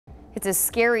It's a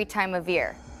scary time of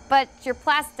year, but your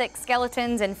plastic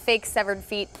skeletons and fake severed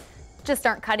feet just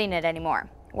aren't cutting it anymore.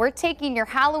 We're taking your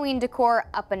Halloween decor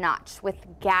up a notch with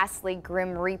ghastly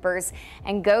Grim Reapers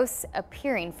and ghosts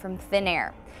appearing from thin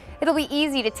air. It'll be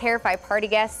easy to terrify party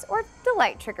guests or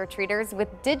delight trick-or-treaters with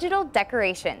digital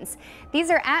decorations. These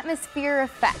are atmosphere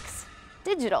effects,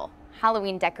 digital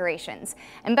Halloween decorations.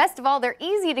 And best of all, they're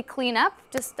easy to clean up,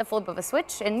 just a flip of a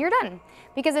switch and you're done.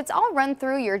 Because it's all run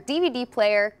through your DVD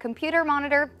player, computer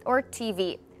monitor, or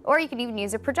TV. Or you can even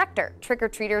use a projector.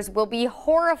 Trick-or-treaters will be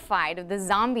horrified of the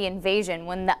zombie invasion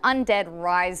when the undead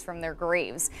rise from their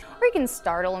graves. Or you can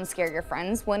startle and scare your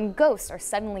friends when ghosts are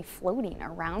suddenly floating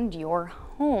around your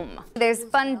home. There's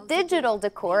fun digital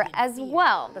decor as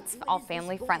well that's all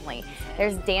family friendly.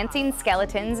 There's dancing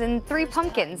skeletons and 3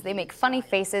 pumpkins. They make funny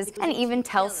faces and even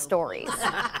tell stories.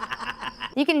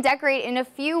 You can decorate in a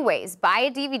few ways. Buy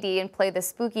a DVD and play the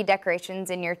spooky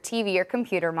decorations in your TV or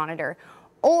computer monitor.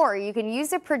 Or you can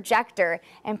use a projector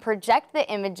and project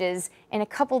the images in a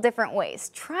couple different ways.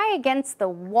 Try against the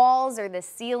walls or the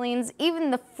ceilings,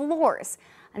 even the floors.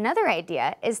 Another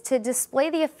idea is to display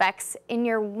the effects in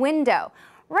your window.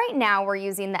 Right now we're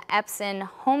using the Epson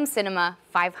Home Cinema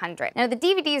 500. Now the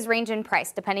DVDs range in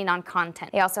price depending on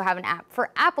content. They also have an app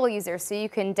for Apple users so you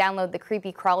can download the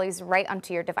creepy crawlies right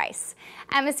onto your device.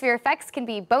 Atmosphere effects can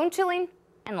be bone-chilling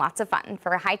and lots of fun.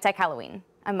 For a high-tech Halloween,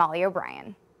 I'm Molly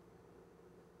O'Brien.